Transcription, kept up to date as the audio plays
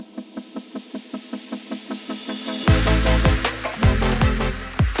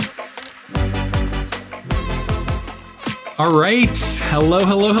All right. Hello,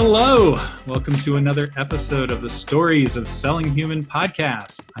 hello, hello. Welcome to another episode of the Stories of Selling Human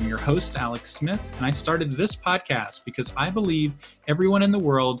podcast. I'm your host, Alex Smith, and I started this podcast because I believe everyone in the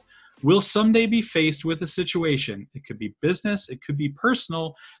world will someday be faced with a situation. It could be business, it could be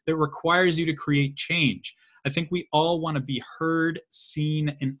personal, that requires you to create change. I think we all want to be heard,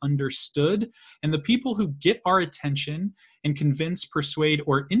 seen, and understood. And the people who get our attention and convince, persuade,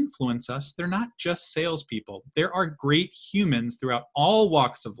 or influence us, they're not just salespeople. There are great humans throughout all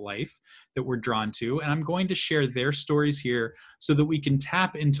walks of life that we're drawn to. And I'm going to share their stories here so that we can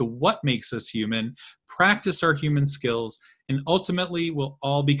tap into what makes us human, practice our human skills, and ultimately we'll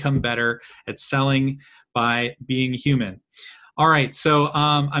all become better at selling by being human. All right, so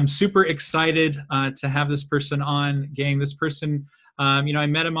I'm super excited to have this person on, gang. This person, I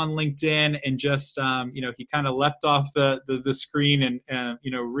met him on LinkedIn and just, he kind of leapt off the screen and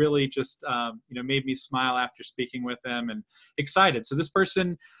really just, made me smile after speaking with him and excited. So this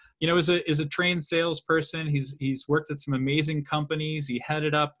person, is a trained salesperson. He's worked at some amazing companies. He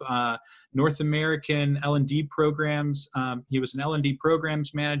headed up North American L&D programs. He was an L&D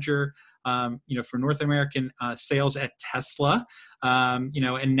programs manager, for North American sales at Tesla.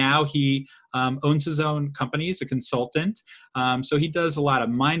 And now he owns his own company. He's a consultant. So he does a lot of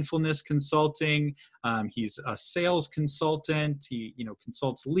mindfulness consulting. He's a sales consultant. He,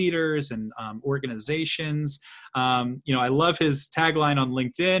 consults leaders and organizations. I love his tagline on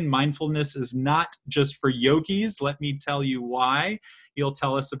LinkedIn: mindfulness is not just for yogis. Let me tell you why. He'll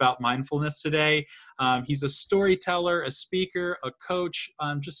tell us about mindfulness today. He's a storyteller, a speaker, a coach,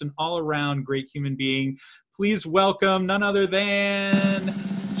 just an all-around great human being. Please welcome none other than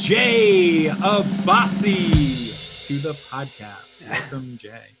Jay Abbasi to the podcast. Welcome,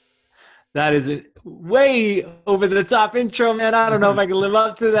 Jay. That is a way over the top intro, man. I don't know if I can live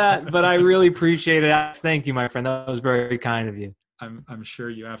up to that, but I really appreciate it. Thank you, my friend. That was very kind of you. I'm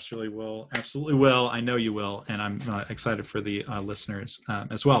sure you absolutely will. Absolutely will. I know you will. And I'm excited for the listeners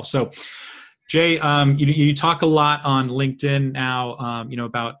as well. So, Jay, you talk a lot on LinkedIn now,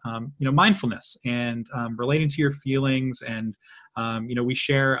 about, mindfulness and relating to your feelings. And, we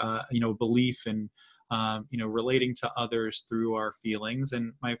share, belief in, relating to others through our feelings.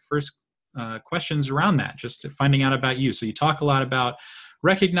 And my first questions around that, just finding out about you. So you talk a lot about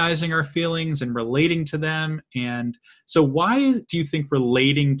recognizing our feelings and relating to them. And so why do you think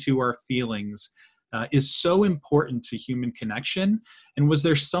relating to our feelings is so important to human connection? And was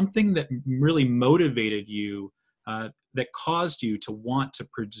there something that really motivated you that caused you to want to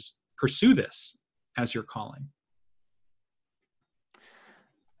pursue this as your calling?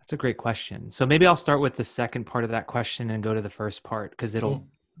 That's a great question. So maybe I'll start with the second part of that question and go to the first part, because it'll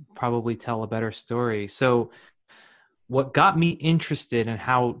probably tell a better story. So what got me interested in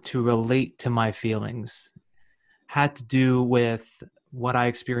how to relate to my feelings had to do with what I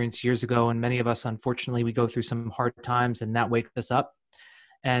experienced years ago. And many of us, unfortunately, we go through some hard times and that wakes us up.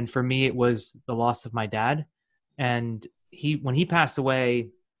 And for me, it was the loss of my dad. And when he passed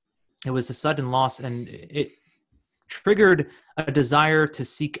away, it was a sudden loss, and it triggered a desire to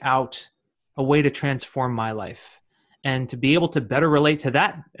seek out a way to transform my life and to be able to better relate to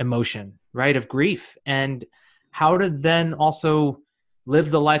that emotion, right, of grief, and how to then also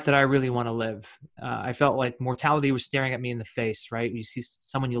live the life that I really want to live. I felt like mortality was staring at me in the face, right? You see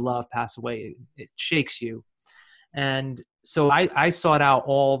someone you love pass away, it shakes you. And so I sought out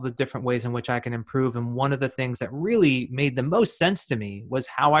all the different ways in which I can improve. And one of the things that really made the most sense to me was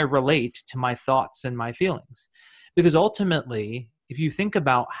how I relate to my thoughts and my feelings. Because ultimately, if you think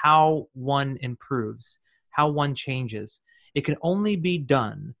about how one improves, how one changes, it can only be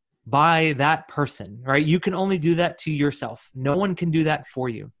done by that person, right? You can only do that to yourself. No one can do that for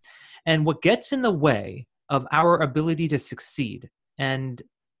you. And what gets in the way of our ability to succeed and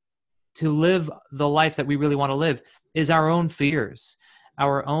to live the life that we really want to live is our own fears,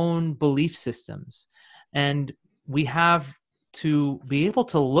 our own belief systems. And we have to be able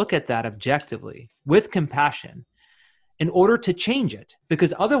to look at that objectively with compassion in order to change it,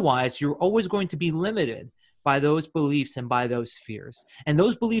 because otherwise you're always going to be limited by those beliefs and by those fears. And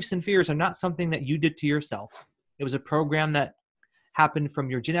those beliefs and fears are not something that you did to yourself. It was a program that happened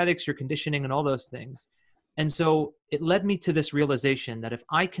from your genetics, your conditioning, and all those things. And so it led me to this realization that if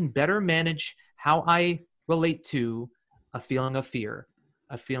I can better manage how I relate to a feeling of fear,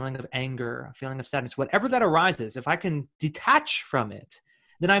 a feeling of anger, a feeling of sadness, whatever that arises, if I can detach from it,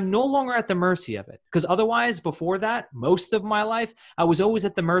 then I'm no longer at the mercy of it. Because otherwise, before that, most of my life, I was always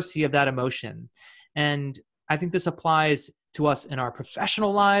at the mercy of that emotion. And I think this applies to us in our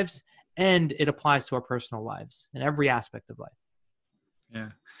professional lives, and it applies to our personal lives in every aspect of life. Yeah.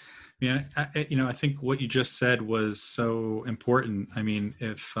 Yeah, I think what you just said was so important. I mean,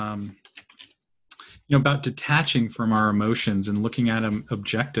 if about detaching from our emotions and looking at them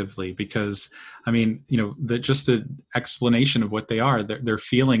objectively, because I mean, just the explanation of what they are, they're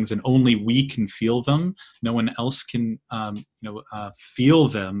feelings, and only we can feel them. No one else can feel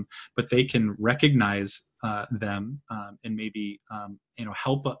them, but they can recognize them, and maybe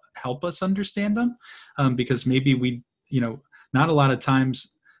help us understand them, because maybe we, not a lot of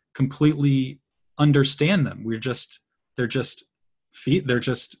times completely understand them. They're just they're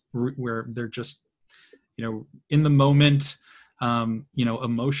just in the moment,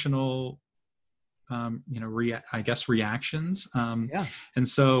 emotional, I guess reactions. Yeah. And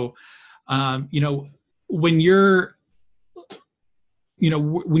so, when you're,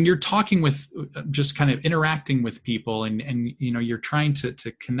 when you're talking with, just kind of interacting with people, and you're trying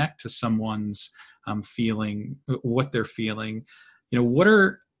to connect to someone's feeling, what they're feeling, what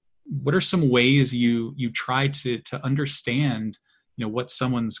are some ways you try to understand what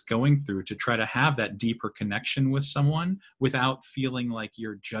someone's going through, to try to have that deeper connection with someone without feeling like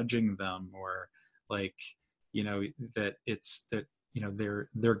you're judging them, or like that it's that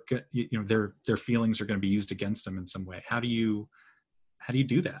their feelings are going to be used against them in some way. How do you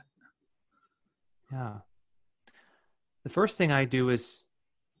do that? Yeah. The first thing I do is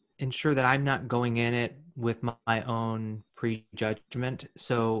ensure that I'm not going in it with my own prejudgment.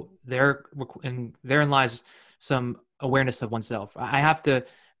 So therein lies some awareness of oneself. I have to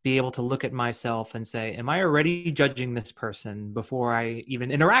be able to look at myself and say, am I already judging this person before I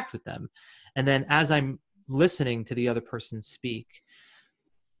even interact with them? And then as I'm listening to the other person speak,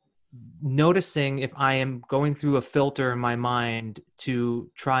 noticing if I am going through a filter in my mind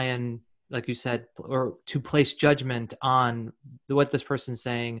to try and, like you said, or to place judgment on what this person's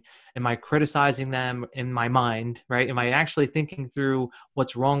saying. Am I criticizing them in my mind, right? Am I actually thinking through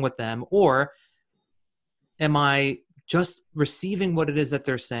what's wrong with them? Or am I just receiving what it is that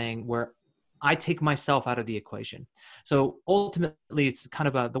they're saying, where I take myself out of the equation? So ultimately, it's kind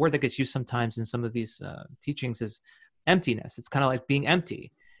of the word that gets used sometimes in some of these teachings is emptiness. It's kind of like being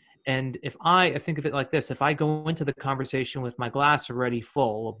empty. And if I think of it like this, if I go into the conversation with my glass already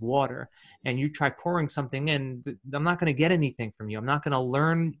full of water and you try pouring something in, I'm not going to get anything from you. I'm not going to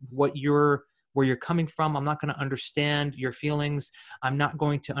learn where you're coming from. I'm not going to understand your feelings. I'm not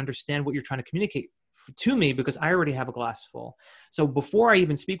going to understand what you're trying to communicate to me, because I already have a glass full. So before I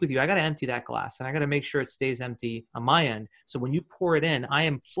even speak with you, I got to empty that glass, and I got to make sure it stays empty on my end. So when you pour it in, I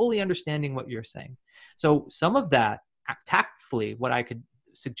am fully understanding what you're saying. So some of that, tactfully, what I could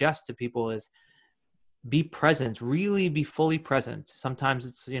suggest to people is be present, really be fully present. Sometimes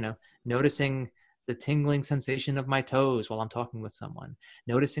it's, noticing the tingling sensation of my toes while I'm talking with someone,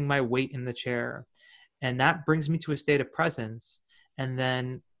 noticing my weight in the chair. And that brings me to a state of presence, and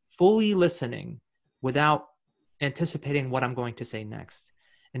then fully listening without anticipating what I'm going to say next.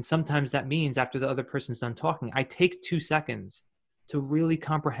 And sometimes that means after the other person's done talking, I take 2 seconds to really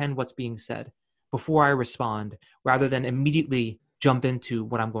comprehend what's being said before I respond, rather than immediately jump into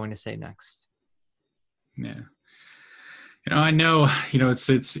what I'm going to say next. Yeah. I know,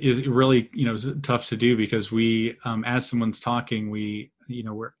 it's really, tough to do, because we, as someone's talking,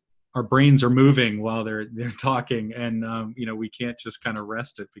 our brains are moving while they're talking, and, we can't just kind of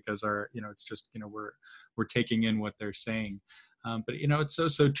rest it, because it's just, we're taking in what they're saying. But, it's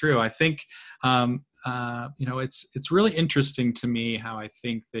so true. I think, it's really interesting to me how I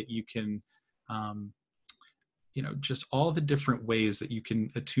think that you can, just all the different ways that you can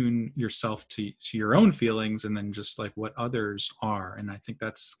attune yourself to your own feelings, and then just like what others are. And I think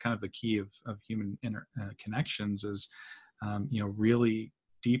that's kind of the key of human connections is, really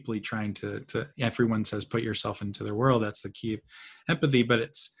deeply trying to, everyone says, put yourself into their world. That's the key of empathy, but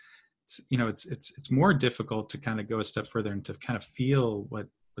it's more difficult to kind of go a step further and to kind of feel what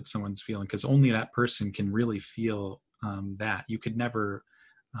someone's feeling, because only that person can really feel that. You could never,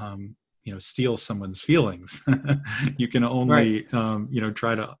 steal someone's feelings. You can only, right.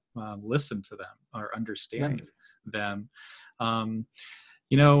 Try to listen to them or understand them.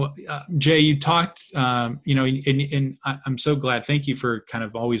 Jay, you talked, and I'm so glad. Thank you for kind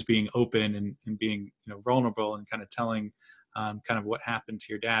of always being open and being, vulnerable, and kind of telling kind of what happened to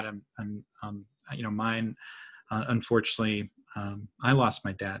your dad. Mine, unfortunately, I lost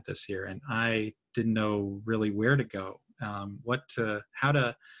my dad this year, and I didn't know really where to go, how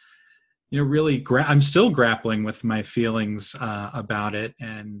to, really I'm still grappling with my feelings about it.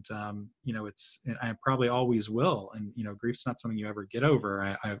 And, I probably always will. And, grief's not something you ever get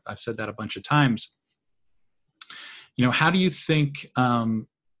over. I've said that a bunch of times. How do you think,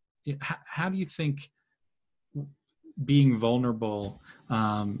 being vulnerable,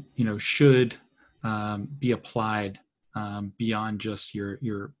 should be applied beyond just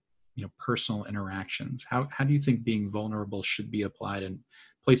your personal interactions? How do you think being vulnerable should be applied in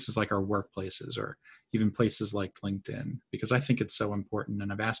places like our workplaces or even places like LinkedIn? Because I think it's so important,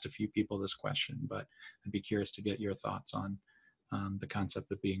 and I've asked a few people this question, but I'd be curious to get your thoughts on the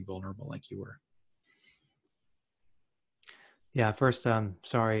concept of being vulnerable like you were. Yeah, first,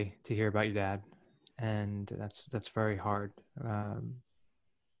 sorry to hear about your dad, and that's very hard.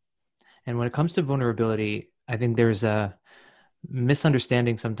 And when it comes to vulnerability, I think there's a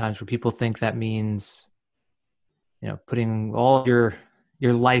misunderstanding sometimes where people think that means, putting all your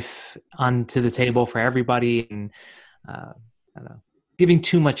life onto the table for everybody, and I don't know, giving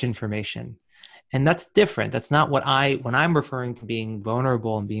too much information. And that's different. That's not when I'm referring to being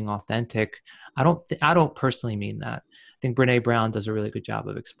vulnerable and being authentic, I don't personally mean that. I think Brene Brown does a really good job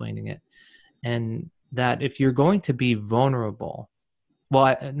of explaining it. And that if you're going to be vulnerable,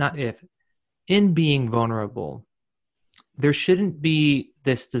 well, not if, in being vulnerable, there shouldn't be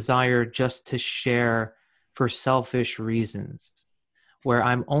this desire just to share for selfish reasons, where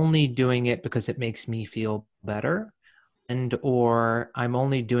I'm only doing it because it makes me feel better, and or I'm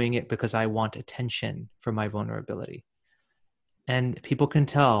only doing it because I want attention for my vulnerability. And people can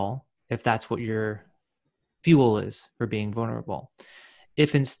tell if that's what your fuel is for being vulnerable.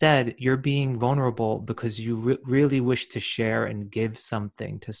 If instead you're being vulnerable because you really wish to share and give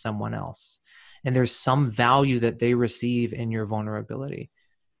something to someone else, and there's some value that they receive in your vulnerability,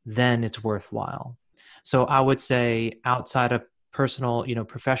 then it's worthwhile. So I would say, outside of personal,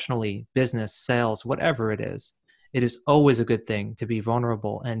 professionally, business, sales, whatever it is always a good thing to be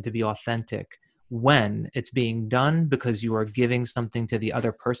vulnerable and to be authentic when it's being done because you are giving something to the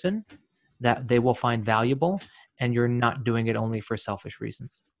other person that they will find valuable, and you're not doing it only for selfish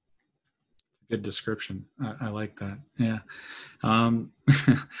reasons. Good description. I like that. Yeah.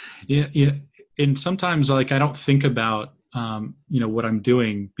 Yeah. And sometimes, like, I don't think about, what I'm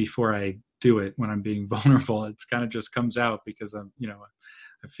doing before I do it when I'm being vulnerable. It's kind of just comes out because I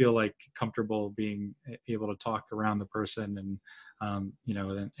feel like comfortable being able to talk around the person, and, and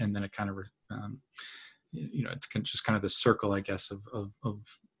then it kind of, it's just kind of the circle, I guess, of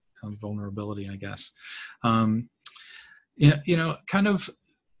vulnerability, I guess. Kind of,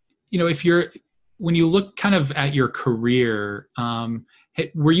 if when you look kind of at your career,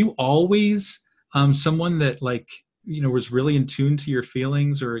 were you always someone that, like, was really in tune to your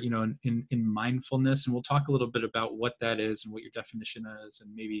feelings, or, in mindfulness? And we'll talk a little bit about what that is and what your definition is.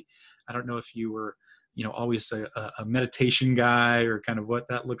 And maybe, I don't know if you were, always a meditation guy, or kind of what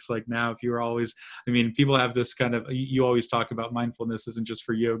that looks like now. If you were always, people have this kind of, you always talk about mindfulness isn't just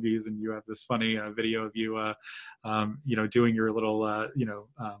for yogis, and you have this funny video of you, doing your little,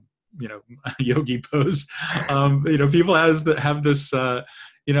 yogi pose. People have this,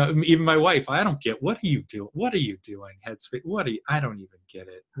 even my wife, I don't get, what are you doing? What are you doing? Headspace. I don't even get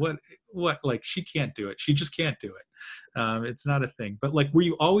it. What, like, she can't do it. She just can't do it. It's not a thing. But, like, were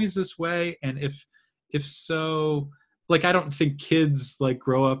you always this way? And if so, like, I don't think kids, like,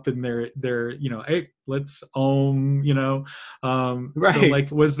 grow up in their, hey, let's right. So,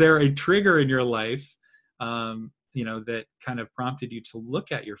 like, was there a trigger in your life, that kind of prompted you to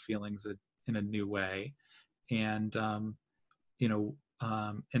look at your feelings in a new way? And, and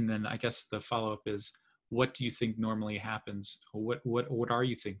then I guess the follow-up is, what do you think normally happens? What are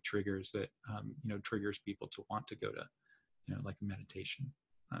you think triggers that, triggers people to want to go to, like, meditation?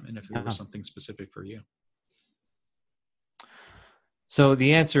 And if there was something specific for you. So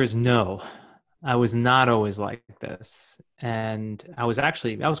the answer is no. I was not always like this. And I was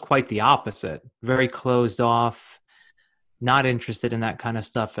quite the opposite, very closed off, not interested in that kind of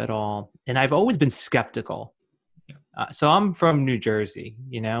stuff at all. And I've always been skeptical. So I'm from New Jersey,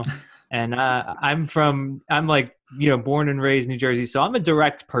 and I'm like, born and raised New Jersey. So I'm a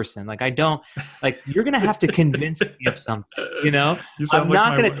direct person. Like, I don't, like, you're going to have to convince me of something, I'm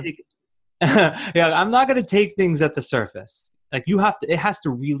not going to take, yeah, I'm not going to take things at the surface. Like, it has to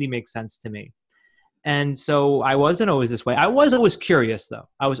really make sense to me. And so I wasn't always this way. I was always curious, though.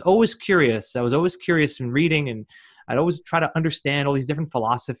 I was always curious in reading, and I'd always try to understand all these different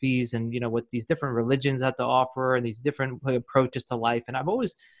philosophies and, what these different religions had to offer, and these different approaches to life. And I've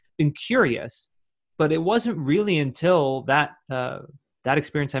always been curious, but it wasn't really until that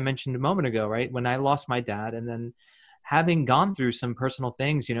experience I mentioned a moment ago, right? When I lost my dad, and then having gone through some personal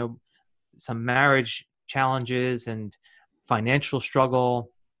things, some marriage challenges and financial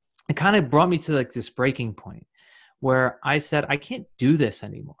struggle, it kind of brought me to, like, this breaking point where I said, I can't do this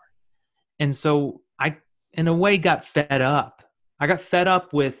anymore. And so I, in a way, got fed up. I got fed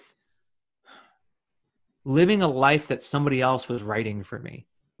up with living a life that somebody else was writing for me.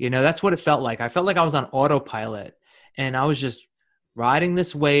 That's what it felt like. I felt like I was on autopilot, and I was just riding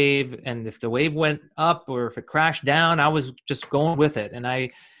this wave. And if the wave went up or if it crashed down, I was just going with it. And I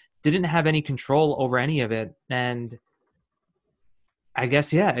didn't have any control over any of it. And I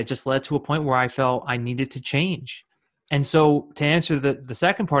guess, yeah, it just led to a point where I felt I needed to change. And so to answer the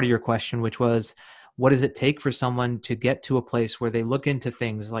second part of your question, which was, what does it take for someone to get to a place where they look into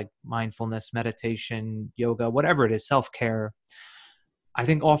things like mindfulness, meditation, yoga, whatever it is, self-care? I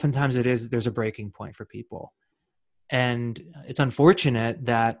think oftentimes there's a breaking point for people. And it's unfortunate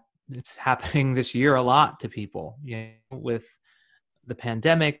that it's happening this year a lot to people, with the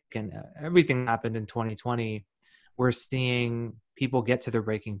pandemic and everything that happened in 2020. We're seeing people get to their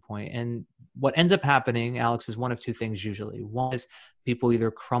breaking point. And what ends up happening, Alex, is one of two things usually. One is people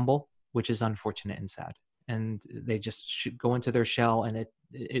either crumble, which is unfortunate and sad, and they just should go into their shell, and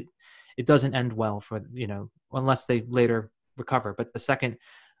it doesn't end well for, unless they later recover. But the second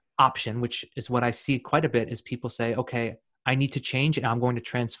option, which is what I see quite a bit, is people say, okay, I need to change and I'm going to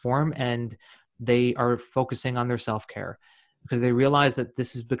transform. And they are focusing on their self-care because they realize that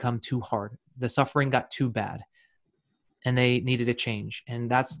this has become too hard. The suffering got too bad and they needed a change. And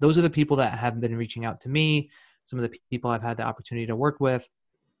those are the people that have been reaching out to me. Some of the people I've had the opportunity to work with,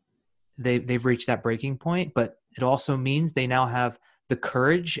 they've reached that breaking point, but it also means they now have the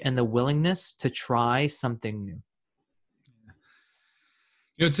courage and the willingness to try something new.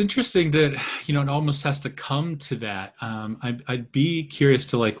 It's interesting that, it almost has to come to that. I'd be curious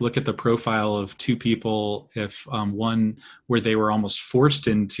to look at the profile of two people, if one where they were almost forced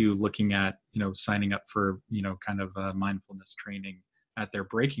into looking at, signing up for, kind of mindfulness training at their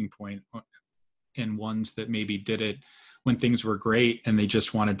breaking point, and ones that maybe did it when things were great and they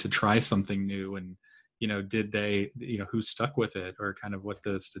just wanted to try something new. And, did they, who stuck with it, or kind of what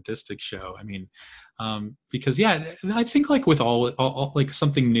the statistics show? I mean, because I think with all like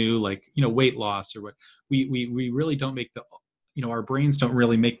something new, weight loss or what, we really don't make our brains don't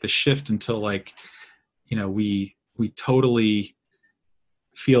really make the shift until we totally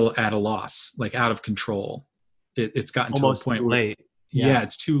feel at a loss, out of control. It's gotten almost to a point too late. Yeah,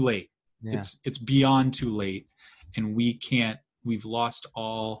 it's too late. Yeah. It's beyond too late. And we've lost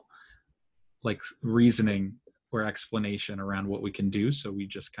all reasoning or explanation around what we can do. So we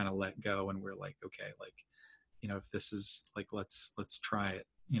just kind of let go, and we're okay, if this is let's try it,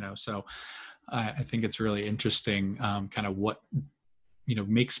 so I think it's really interesting, kind of what,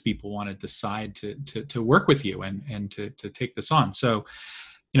 makes people want to decide to work with you and to take this on. So,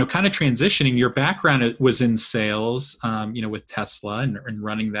 kind of transitioning, your background was in sales, with Tesla and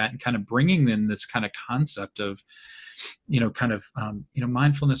running that, and kind of bringing in this kind of concept of, kind of,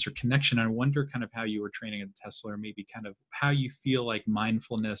 mindfulness or connection. I wonder kind of how you were training at Tesla, or maybe kind of how you feel like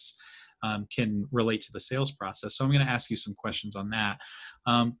mindfulness can relate to the sales process. So I'm going to ask you some questions on that.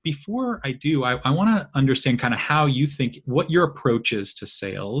 Before I do, I want to understand kind of how you think, what your approach is to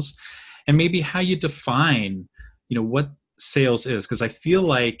sales, and maybe how you define, what sales is. Because I feel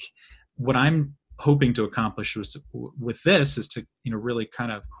like what I'm hoping to accomplish with this is to really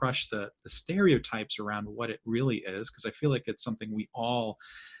kind of crush the stereotypes around what it really is, because I feel like it's something we all,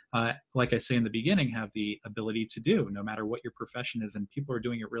 like I say in the beginning, have the ability to do, no matter what your profession is. And people are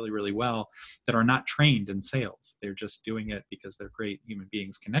doing it really, really well that are not trained in sales. They're just doing it because they're great human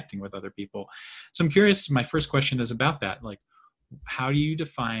beings connecting with other people. So I'm curious, my first question is about that. How do you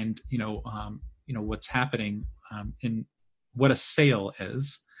define what's happening in what a sale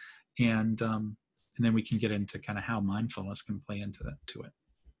is, and then we can get into kind of how mindfulness can play into it.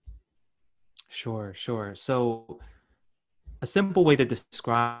 Sure. So a simple way to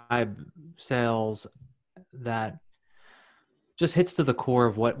describe sales that just hits to the core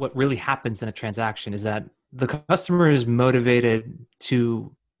of what really happens in a transaction is that the customer is motivated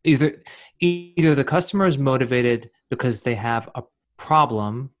to either the customer is motivated because they have a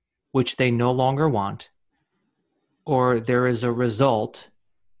problem which they no longer want, or there is a result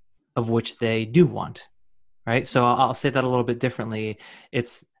of which they do want, right? So I'll say that a little bit differently.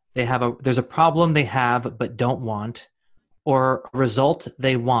 There's a problem they have but don't want, or a result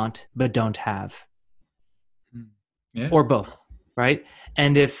they want but don't have, or both, right?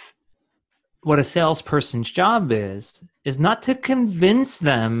 And if what a salesperson's job is not to convince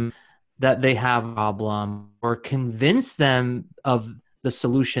them that they have a problem or convince them of the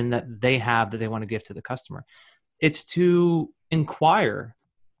solution that they have that they want to give to the customer, it's to inquire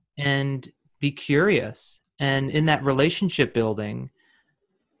and be curious. And in that relationship building,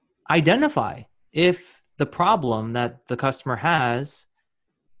 identify if the problem that the customer has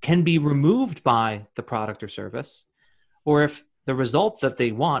can be removed by the product or service, or if the result that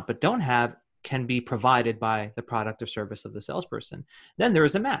they want but don't have can be provided by the product or service of the salesperson, then there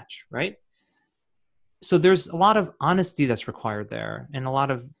is a match, right? So there's a lot of honesty that's required there, and a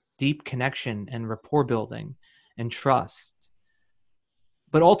lot of deep connection and rapport building and trust.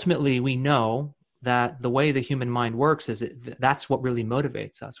 But ultimately, we know that the way the human mind works is that's what really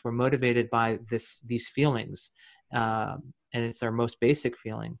motivates us. We're motivated by these feelings, and it's our most basic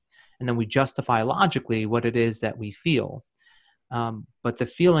feeling. And then we justify logically what it is that we feel. But the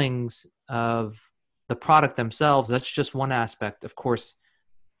feelings of the product themselves, that's just one aspect. Of course,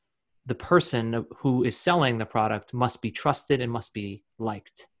 the person who is selling the product must be trusted and must be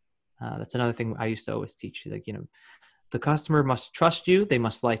liked. That's another thing I used to always teach. Like, the customer must trust you. They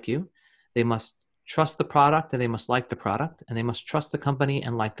must like you. They must trust the product, and they must like the product, and they must trust the company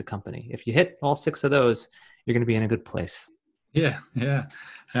and like the company. If you hit all 6 of those, you're going to be in a good place. Yeah.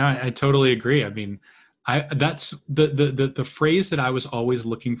 I totally agree. I mean, that's the phrase that I was always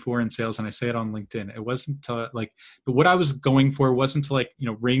looking for in sales, and I say it on LinkedIn. It wasn't to but what I was going for wasn't to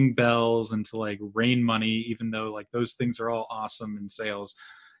ring bells and to rain money, even though those things are all awesome in sales.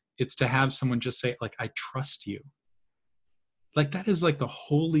 It's to have someone just say I trust you. That is the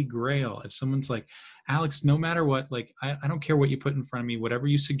holy grail. If someone's like, Alex, no matter what, I don't care what you put in front of me, whatever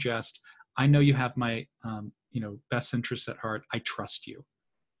you suggest, I know you have my best interests at heart. I trust you.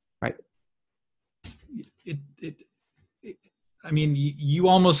 Right. I mean, you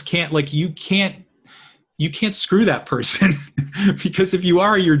almost can't you can't screw that person because if you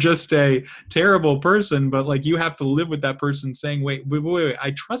are, you're just a terrible person. But you have to live with that person saying, wait,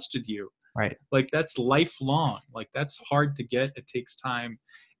 I trusted you. Right. That's lifelong. That's hard to get. It takes time,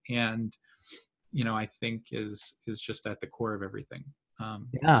 and I think is just at the core of everything.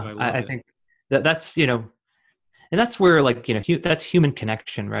 So I think that's and that's where that's human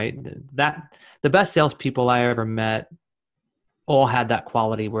connection, right? That the best salespeople I ever met all had that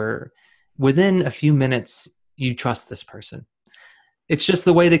quality where within a few minutes you trust this person. It's just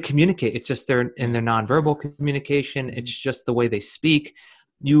the way they communicate. It's just in their nonverbal communication. It's just the way they speak.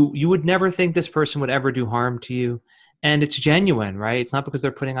 You would never think this person would ever do harm to you, and it's genuine, right? It's not because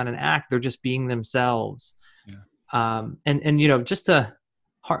they're putting on an act; they're just being themselves. Yeah. And just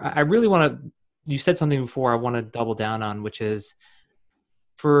I really want to. You said something before I want to double down on, which is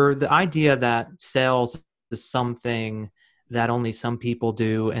for the idea that sales is something that only some people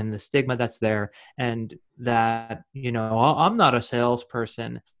do, and the stigma that's there, and that I'm not a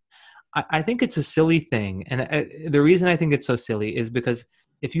salesperson. I think it's a silly thing, and the reason I think it's so silly is because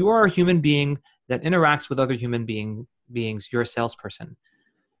if you are a human being that interacts with other human beings, you're a salesperson.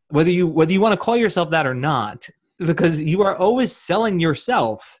 Whether you want to call yourself that or not, because you are always selling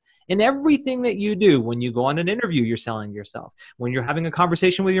yourself in everything that you do. When you go on an interview, you're selling yourself. When you're having a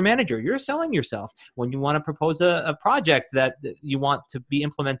conversation with your manager, you're selling yourself. When you want to propose a project that you want to be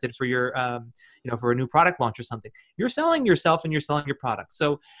implemented for your, for a new product launch or something, you're selling yourself and you're selling your product.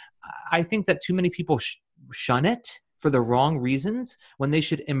 So I think that too many people shun it for the wrong reasons when they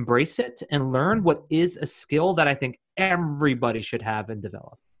should embrace it and learn what is a skill that I think everybody should have and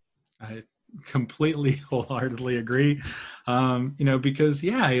develop. I completely wholeheartedly agree. Because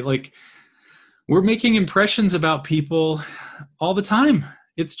we're making impressions about people all the time.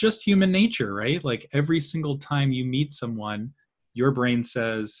 It's just human nature, right? Every single time you meet someone, your brain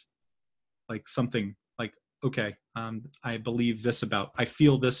says something okay, I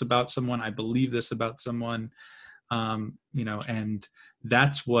feel this about someone. I believe this about someone. And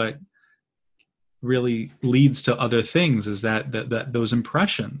that's what really leads to other things, is that those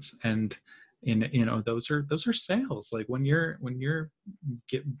impressions. And those are sales. When you're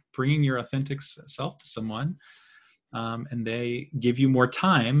bringing your authentic self to someone, and they give you more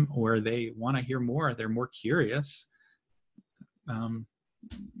time, or they want to hear more, they're more curious.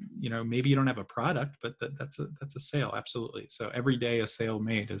 Maybe you don't have a product, but that's a sale. Absolutely. So every day a sale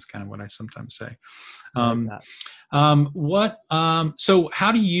made is kind of what I sometimes say. So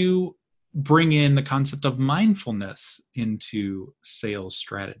how do you bring in the concept of mindfulness into sales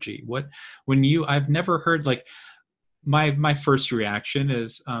strategy? I've never heard, my first reaction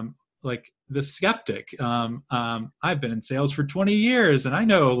is the skeptic. I've been in sales for 20 years and I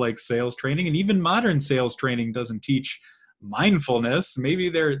know sales training, and even modern sales training doesn't teach mindfulness. Maybe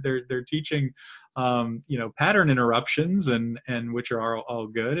they're teaching pattern interruptions, and which are all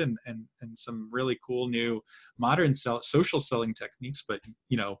good, and some really cool new modern social selling techniques, but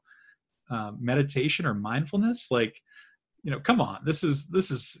meditation or mindfulness, come on, this is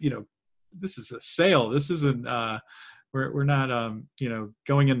a sale. This isn't we're not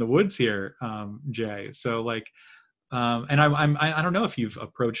going in the woods here, Jay. So And I don't know if you've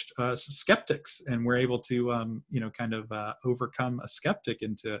approached skeptics and we're able to, kind of overcome a skeptic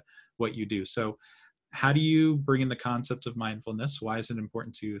into what you do. So how do you bring in the concept of mindfulness? Why is it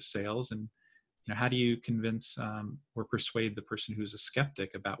important to sales? And how do you convince or persuade the person who's a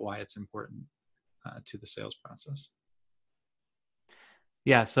skeptic about why it's important to the sales process?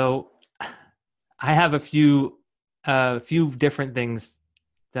 Yeah, so I have a few different things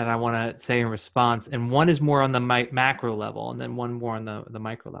that I want to say in response, and one is more on the macro level, and then one more on the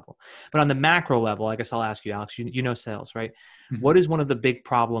micro level. But on the macro level, I guess I'll ask you, Alex. You know sales, right? Mm-hmm. What is one of the big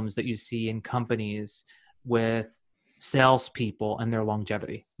problems that you see in companies with salespeople and their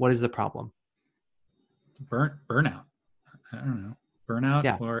longevity? What is the problem? Burnout. I don't know, burnout,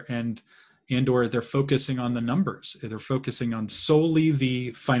 yeah. or they're focusing on the numbers. They're focusing on solely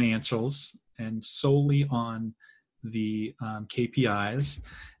the financials and solely on the KPIs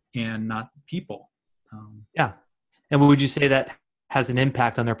and not people. Yeah. And would you say that has an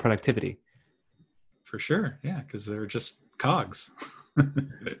impact on their productivity? For sure. Yeah. Because they're just cogs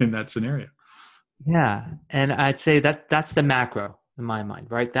in that scenario. Yeah. And I'd say that's the macro in my mind,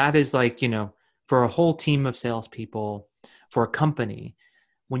 right? That is like, for a whole team of salespeople, for a company,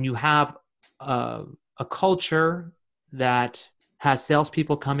 when you have a culture that has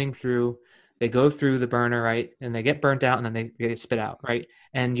salespeople coming through, they go through the burner, right? And they get burnt out and then they get spit out, right?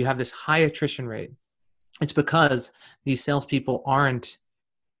 And you have this high attrition rate. It's because these salespeople aren't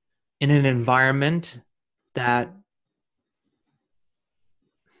in an environment that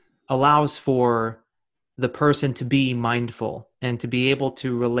allows for the person to be mindful and to be able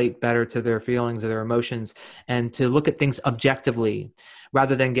to relate better to their feelings or their emotions and to look at things objectively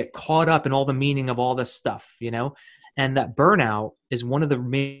rather than get caught up in all the meaning of all this stuff, And that burnout is one of the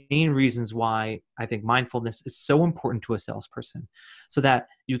main reasons why I think mindfulness is so important to a salesperson, so that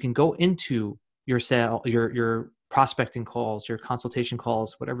you can go into your your prospecting calls, your consultation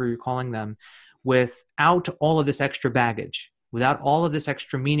calls, whatever you're calling them, without all of this extra baggage, without all of this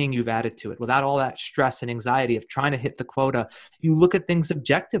extra meaning you've added to it, without all that stress and anxiety of trying to hit the quota. You look at things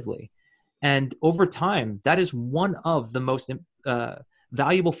objectively. And over time, that is one of the most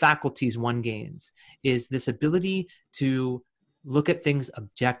valuable faculties one gains, is this ability to look at things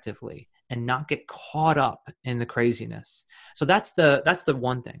objectively and not get caught up in the craziness. So that's the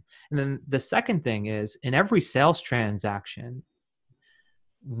one thing. And then the second thing is, in every sales transaction,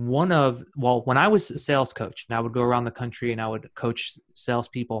 when I was a sales coach and I would go around the country and I would coach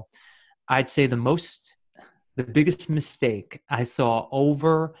salespeople, I'd say the biggest mistake I saw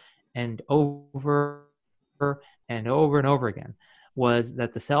over and over and over and over again was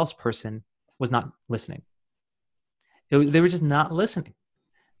that the salesperson was not listening. They were just not listening.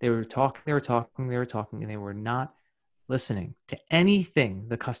 They were talking, and they were not listening to anything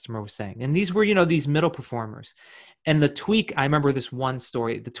the customer was saying. And these were, these middle performers. And the tweak, I remember this one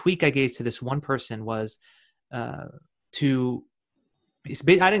story, the tweak I gave to this one person was I didn't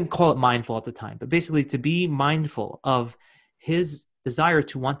call it mindful at the time, but basically to be mindful of his desire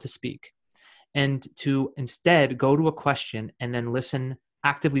to want to speak and to instead go to a question and then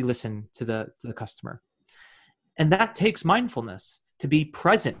actively listen to the customer. And that takes mindfulness, to be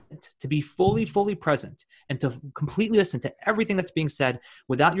present, to be fully present, and to completely listen to everything that's being said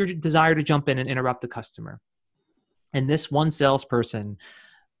without your desire to jump in and interrupt the customer. And this one salesperson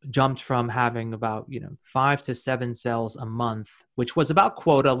jumped from having about 5 to 7 sales a month, which was about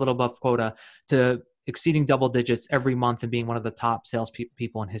quota, a little above quota, to exceeding double digits every month and being one of the top sales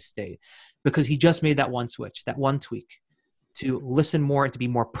people in his state, because he just made that one switch, that one tweak, to listen more and to be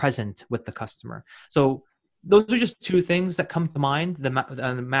more present with the customer. So those are just two things that come to mind,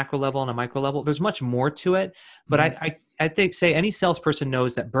 on the macro level and a micro level. There's much more to it, but I think any salesperson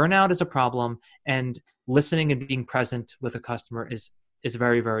knows that burnout is a problem, and listening and being present with a customer is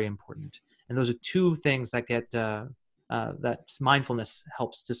very, very important. And those are two things that get that mindfulness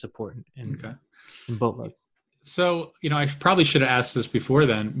helps to support in boatloads. So, I probably should have asked this before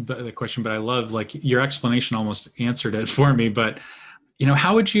the question, but I love, your explanation almost answered it for me. But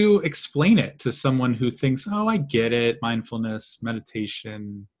how would you explain it to someone who thinks, oh, I get it, mindfulness,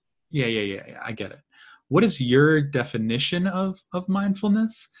 meditation. Yeah, I get it. What is your definition of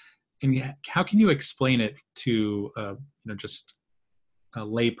mindfulness? And how can you explain it to, just a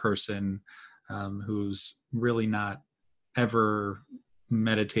layperson who's really not ever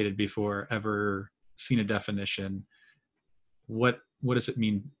meditated before, ever seen a definition? What does it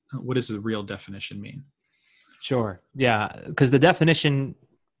mean? What does the real definition mean? Sure. Yeah. Because the definition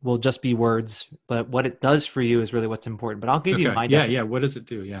will just be words, but what it does for you is really what's important. But I'll give you my definition. Yeah. What does it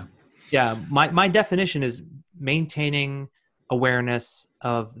do? Yeah. Yeah. My definition is maintaining awareness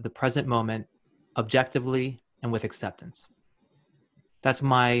of the present moment objectively and with acceptance. That's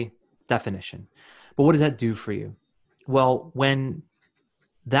my definition. But what does that do for you? Well, when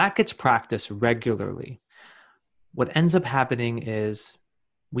that gets practiced regularly, what ends up happening is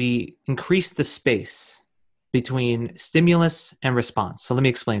we increase the space between stimulus and response. So let me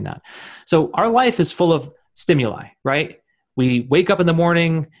explain that. So our life is full of stimuli, right? We wake up in the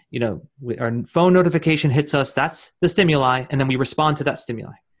morning, our phone notification hits us, that's the stimuli, and then we respond to that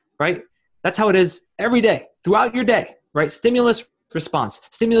stimuli, right? That's how it is every day, throughout your day, right? Stimulus, response,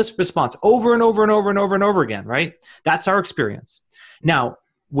 over and over and over and over and over again, right? That's our experience. Now,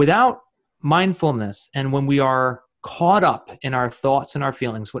 without mindfulness, and when we are caught up in our thoughts and our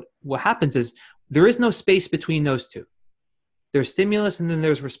feelings, what happens is there is no space between those two. There's stimulus and then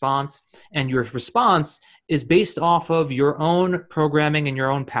there's response, and your response is based off of your own programming and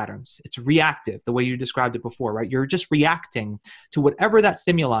your own patterns. It's reactive, the way you described it before, right? You're just reacting to whatever that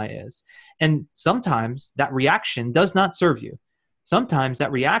stimuli is. And sometimes that reaction does not serve you. Sometimes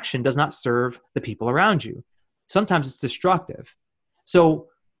that reaction does not serve the people around you. Sometimes it's destructive. So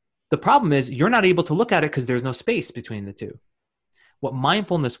the problem is you're not able to look at it because there's no space between the two. What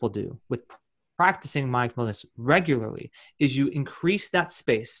mindfulness will do with practicing mindfulness regularly is you increase that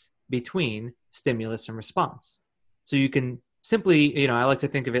space between stimulus and response. So you can simply, I like to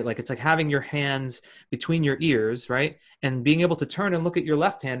think of it like it's like having your hands between your ears, right? And being able to turn and look at your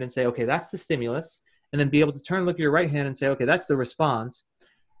left hand and say, okay, that's the stimulus. And then be able to turn and look at your right hand and say, okay, that's the response.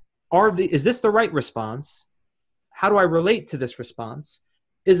 Is this the right response? How do I relate to this response?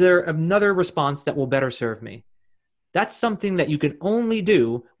 Is there another response that will better serve me? That's something that you can only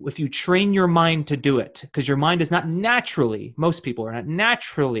do if you train your mind to do it, because your mind is not naturally, most people are not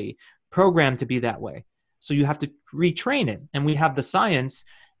naturally programmed to be that way. So you have to retrain it. And we have the science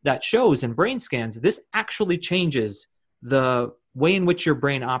that shows in brain scans, this actually changes the way in which your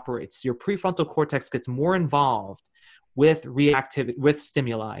brain operates. Your prefrontal cortex gets more involved with reactivity, with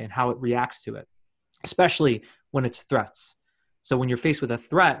stimuli and how it reacts to it, especially when it's threats. So when you're faced with a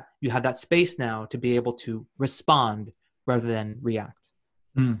threat, you have that space now to be able to respond rather than react.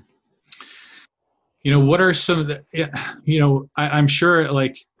 Mm. What are some of the, I'm sure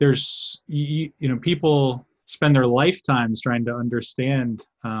like there's, people spend their lifetimes trying to understand,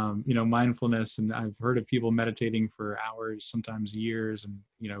 mindfulness. And I've heard of people meditating for hours, sometimes years, and,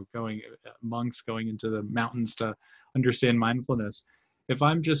 monks going into the mountains to understand mindfulness. If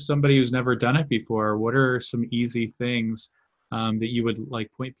I'm just somebody who's never done it before, what are some easy things that you would like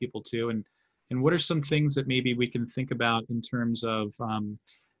point people to, and what are some things that maybe we can think about in terms of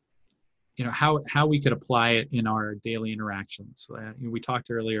how we could apply it in our daily interactions? We talked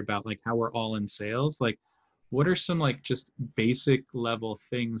earlier about like how we're all in sales. Like, what are some like just basic level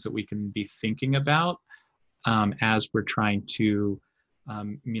things that we can be thinking about as we're trying to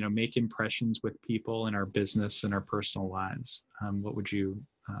make impressions with people in our business and our personal lives? What would you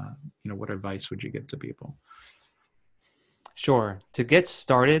what advice would you give to people? Sure. To get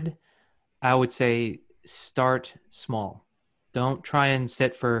started, I would say start small. Don't try and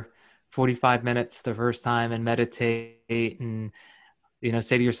sit for 45 minutes the first time and meditate and,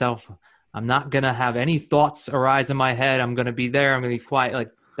 say to yourself, I'm not going to have any thoughts arise in my head. I'm going to be there. I'm going to be quiet.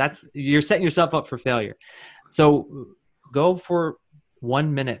 Like you're setting yourself up for failure. So go for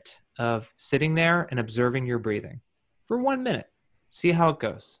 1 minute of sitting there and observing your breathing for 1 minute. See how it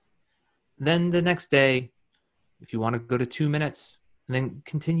goes. Then the next day, if you want to go to 2 minutes, and then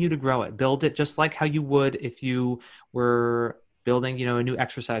continue to grow it. Build it just like how you would if you were building, a new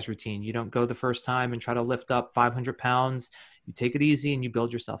exercise routine. You don't go the first time and try to lift up 500 pounds. You take it easy and you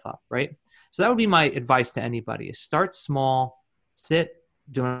build yourself up, right? So that would be my advice to anybody is start small, sit,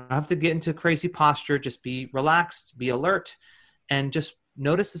 don't have to get into crazy posture. Just be relaxed, be alert, and just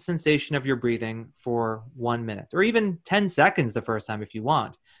notice the sensation of your breathing for 1 minute or even 10 seconds the first time if you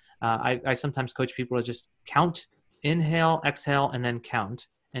want. I sometimes coach people to just count, inhale, exhale, and then count,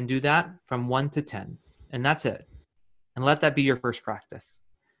 and do that from 1 to 10. And that's it. And let that be your first practice.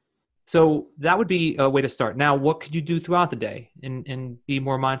 So that would be a way to start. Now, what could you do throughout the day and be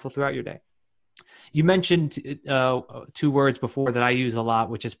more mindful throughout your day? You mentioned 2 words before that I use a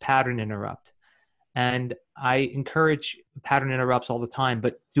lot, which is pattern interrupt. And I encourage pattern interrupts all the time,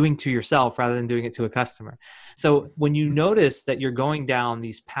 but doing to yourself rather than doing it to a customer. So when you notice that you're going down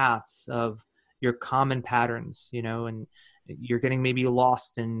these paths of your common patterns, and you're getting maybe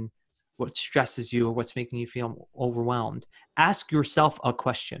lost in what stresses you or what's making you feel overwhelmed, ask yourself a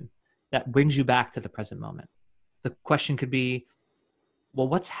question that brings you back to the present moment. The question could be, well,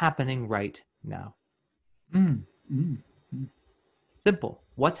 what's happening right now? Simple.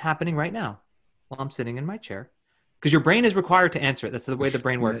 What's happening right now? Well, I'm sitting in my chair because your brain is required to answer it. That's the way the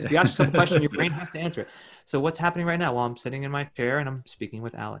brain works. If you ask yourself a question, your brain has to answer it. So what's happening right now? Well, I'm sitting in my chair and I'm speaking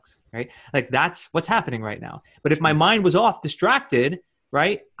with Alex, right? Like that's what's happening right now. But if my mind was off, distracted,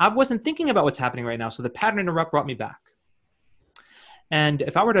 right? I wasn't thinking about what's happening right now. So the pattern interrupt brought me back. And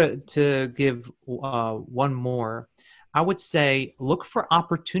if I were to give one more, I would say look for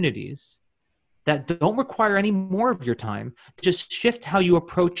opportunities that don't require any more of your time to just shift how you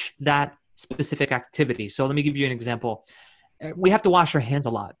approach that specific activity. So let me give you an example. We have to wash our hands a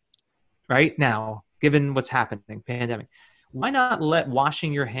lot right now, given what's happening, pandemic. Why not let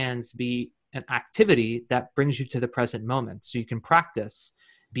washing your hands be an activity that brings you to the present moment so you can practice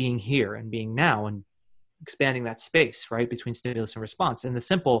being here and being now and expanding that space, right, between stimulus and response. And the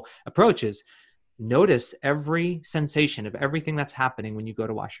simple approach is notice every sensation of everything that's happening when you go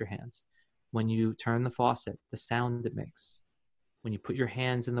to wash your hands. When you turn the faucet, the sound it makes. When you put your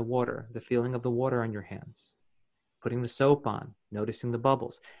hands in the water, the feeling of the water on your hands. Putting the soap on, noticing the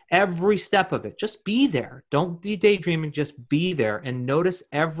bubbles. Every step of it, just be there. Don't be daydreaming, just be there and notice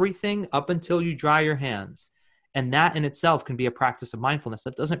everything up until you dry your hands. And that in itself can be a practice of mindfulness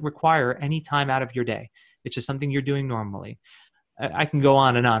that doesn't require any time out of your day. It's just something you're doing normally. I can go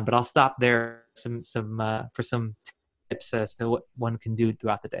on and on, but I'll stop there for some tips as to what one can do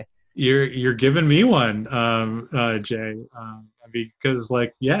throughout the day. You're giving me one, Jay, because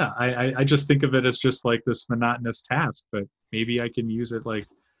like, yeah, I just think of it as just like this monotonous task, but maybe I can use it like,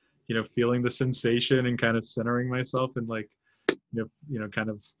 feeling the sensation and kind of centering myself and like, kind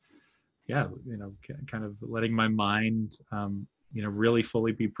of, yeah, kind of letting my mind, really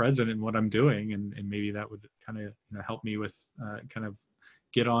fully be present in what I'm doing. And maybe that would kind of, help me with kind of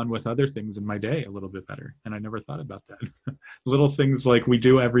get on with other things in my day a little bit better. And I never thought about that. Little things like we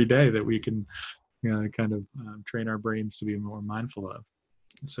do every day that we can kind of train our brains to be more mindful of.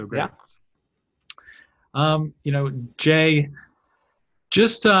 So great. Yeah. Jay,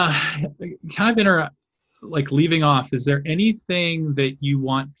 just kind of like leaving off, is there anything that you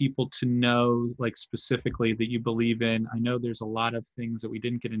want people to know, like specifically that you believe in? I know there's a lot of things that we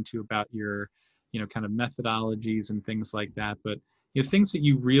didn't get into about your, kind of methodologies and things like that, but things that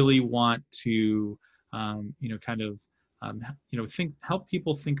you really want to, kind of, help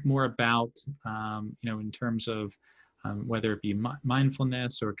people think more about, in terms of whether it be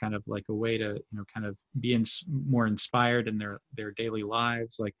mindfulness or kind of like a way to, kind of be more inspired in their daily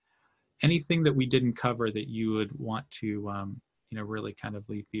lives, like anything that we didn't cover that you would want to, really kind of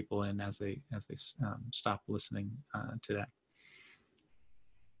lead people in as they stop listening today.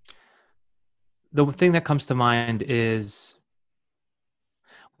 The thing that comes to mind is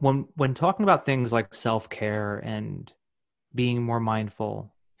when talking about things like self-care and being more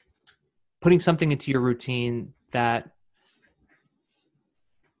mindful, putting something into your routine that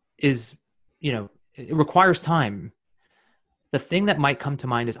is, it requires time. The thing that might come to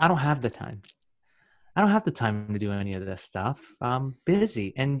mind is I don't have the time. I don't have the time to do any of this stuff. I'm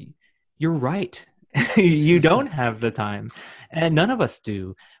busy. And you're right. You don't have the time. And none of us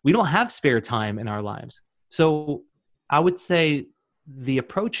do. We don't have spare time in our lives. So I would say the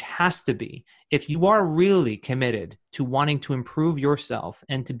approach has to be, if you are really committed to wanting to improve yourself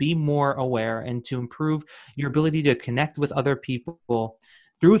and to be more aware and to improve your ability to connect with other people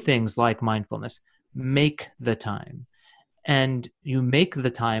through things like mindfulness, make the time. And you make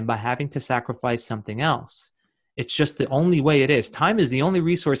the time by having to sacrifice something else. It's just the only way it is. Time is the only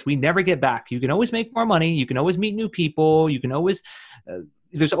resource we never get back. You can always make more money. You can always meet new people. You can always,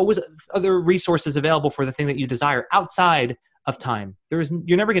 there's always other resources available for the thing that you desire outside of time.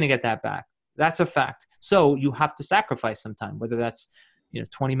 You're never going to get that back. That's a fact. So you have to sacrifice some time, whether that's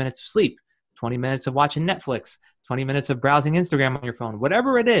 20 minutes of sleep, 20 minutes of watching Netflix, 20 minutes of browsing Instagram on your phone,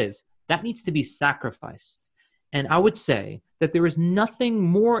 whatever it is, that needs to be sacrificed. And I would say that there is nothing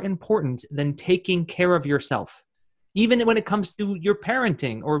more important than taking care of yourself. Even when it comes to your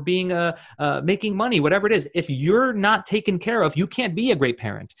parenting or being making money, whatever it is, if you're not taken care of, you can't be a great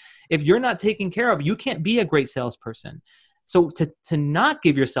parent. If you're not taken care of, you can't be a great salesperson. So to not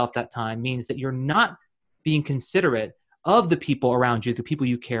give yourself that time means that you're not being considerate of the people around you, the people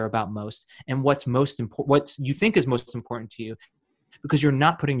you care about most, and what's most important, what you think is most important to you, because you're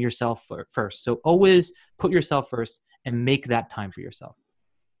not putting yourself first. So always put yourself first and make that time for yourself.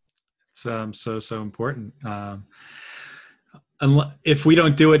 It's so important. If we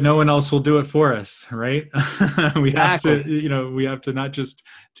don't do it, no one else will do it for us, right? We Exactly. have to, we have to not just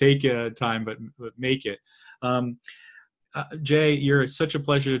take time, but make it. Jay, you're such a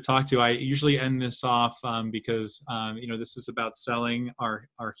pleasure to talk to. I usually end this off because this is about selling our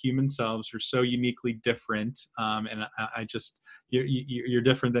human selves. We're so uniquely different, and I just you're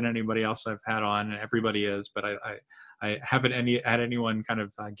different than anybody else I've had on, and everybody is. But I haven't had anyone kind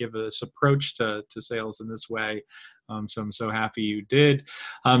of give this approach to sales in this way. So I'm so happy you did.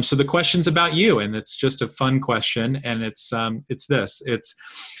 So the question's about you, and it's just a fun question, and it's this. It's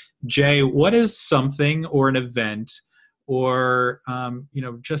Jay, what is something or an event or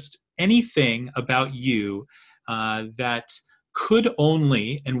just anything about you that could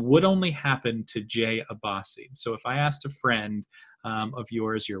only and would only happen to Jay Abbasi? So if I asked a friend of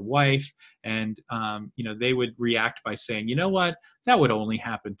yours, your wife, and they would react by saying, you know what, that would only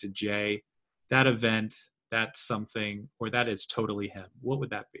happen to Jay, that event, that's something, or that is totally him, what would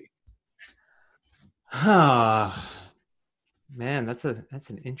that be? Man, that's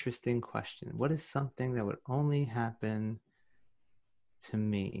an interesting question. What is something that would only happen to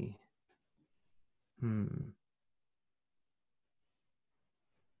me?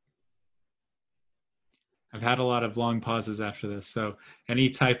 I've had a lot of long pauses after this. So any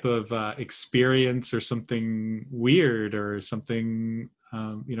type of experience or something weird or something,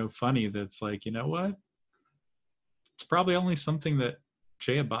 funny that's like, you know what? It's probably only something that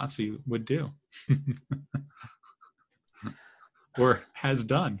Jay Abbasi would do. Or has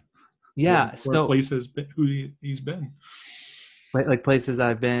done. Yeah. Or places who he's been. Like places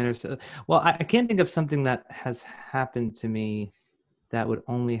I've been or so. Well, I can't think of something that has happened to me that would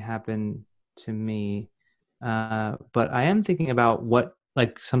only happen to me. But I am thinking about what,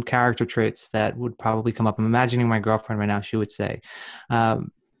 like, some character traits that would probably come up. I'm imagining my girlfriend right now. She would say,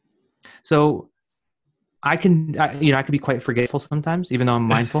 so I could be quite forgetful sometimes, even though I'm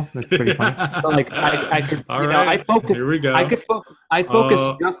mindful. That's pretty funny. So like I could, I focus. Here we go. I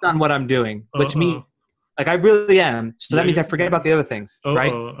focus just on what I'm doing, which means like I really am. So that means I forget about the other things,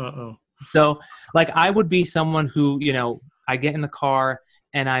 right? So like I would be someone who, I get in the car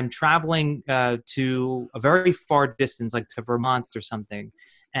and I'm traveling to a very far distance, like to Vermont or something,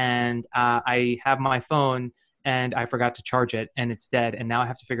 and I have my phone and I forgot to charge it and it's dead, and now I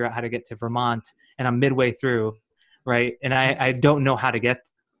have to figure out how to get to Vermont, and I'm midway through, right? And I don't know how to get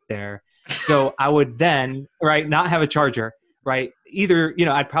there. So I would then, right, not have a charger, right? Either,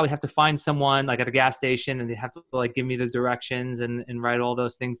 I'd probably have to find someone like at a gas station and they'd have to like give me the directions and write all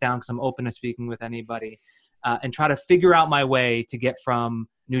those things down because I'm open to speaking with anybody, and try to figure out my way to get from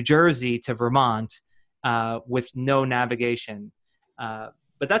New Jersey to Vermont with no navigation.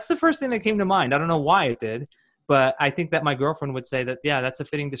 But that's the first thing that came to mind. I don't know why it did. But I think that my girlfriend would say that, yeah, that's a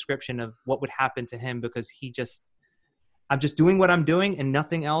fitting description of what would happen to him, because I'm just doing what I'm doing and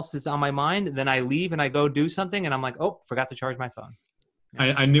nothing else is on my mind. And then I leave and I go do something and I'm like, oh, forgot to charge my phone.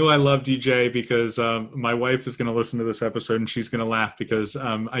 Yeah. I knew I loved DJ because my wife is going to listen to this episode and she's going to laugh because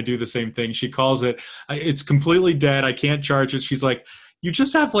I do the same thing. She calls it, it's completely dead. I can't charge it. She's like, you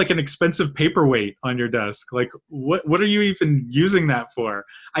just have like an expensive paperweight on your desk. Like what are you even using that for?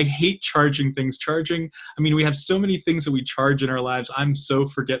 I hate charging things. We have so many things that we charge in our lives. I'm so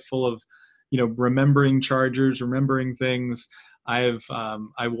forgetful of, remembering chargers, remembering things. I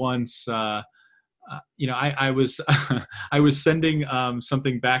once, I was I was sending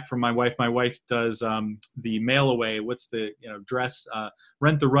something back from my wife. My wife does the mail away. What's the dress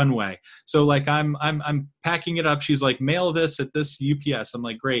Rent the Runway. So like I'm packing it up. She's like, mail this at this UPS. I'm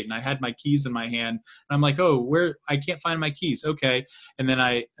like, great. And I had my keys in my hand. And I'm like, oh, I can't find my keys. Okay. And then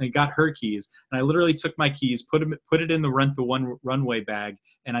I got her keys. And I literally took my keys, put it in the Rent the Runway bag,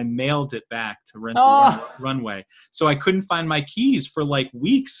 and I mailed it back to Rent the Runway. So I couldn't find my keys for like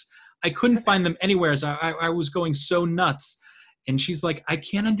weeks. I couldn't find them anywhere. So I was going so nuts. And she's like, I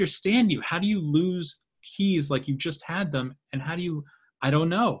can't understand you. How do you lose keys like you just had them? And how do you, I don't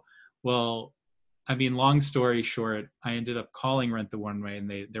know. Well, long story short, I ended up calling Rent the Runway and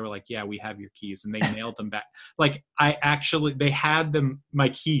they were like, yeah, we have your keys. And they mailed them back. Like they had them, my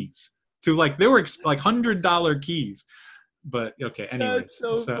keys to like, they were like $100 keys. But okay, anyways.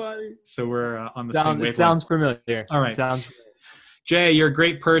 That's so funny. So we're on the same wavelength. It sounds familiar. All right. Jay, you're a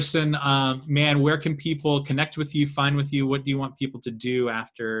great person. Man, where can people connect with you, find with you? What do you want people to do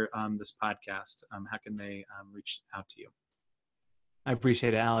after this podcast? How can they reach out to you? I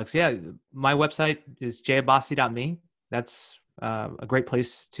appreciate it, Alex. Yeah, my website is jayabbasi.me. That's a great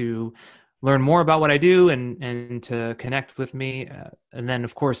place to learn more about what I do and to connect with me. And then,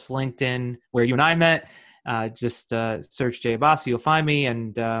 of course, LinkedIn, where you and I met. Just search Jay Abbasi, you'll find me,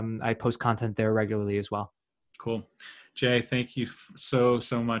 and I post content there regularly as well. Cool. Jay, thank you so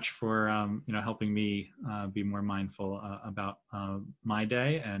much for helping me be more mindful about my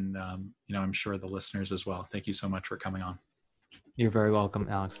day, and I'm sure the listeners as well. Thank you so much for coming on. You're very welcome,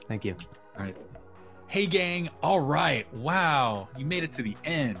 Alex. Thank you. All right. Hey, gang. All right. Wow. You made it to the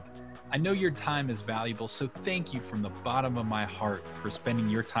end. I know your time is valuable, so thank you from the bottom of my heart for spending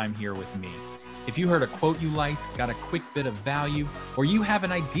your time here with me. If you heard a quote you liked, got a quick bit of value, or you have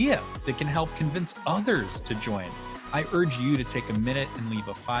an idea that can help convince others to join, I urge you to take a minute and leave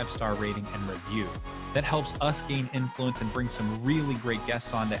a 5-star rating and review. That helps us gain influence and bring some really great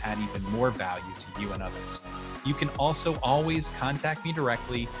guests on to add even more value to you and others. You can also always contact me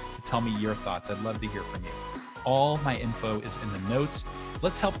directly to tell me your thoughts. I'd love to hear from you. All my info is in the notes.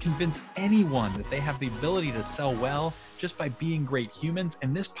 Let's help convince anyone that they have the ability to sell well just by being great humans.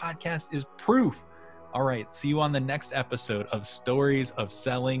 And this podcast is proof. All right, see you on the next episode of Stories of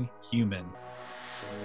Selling Human.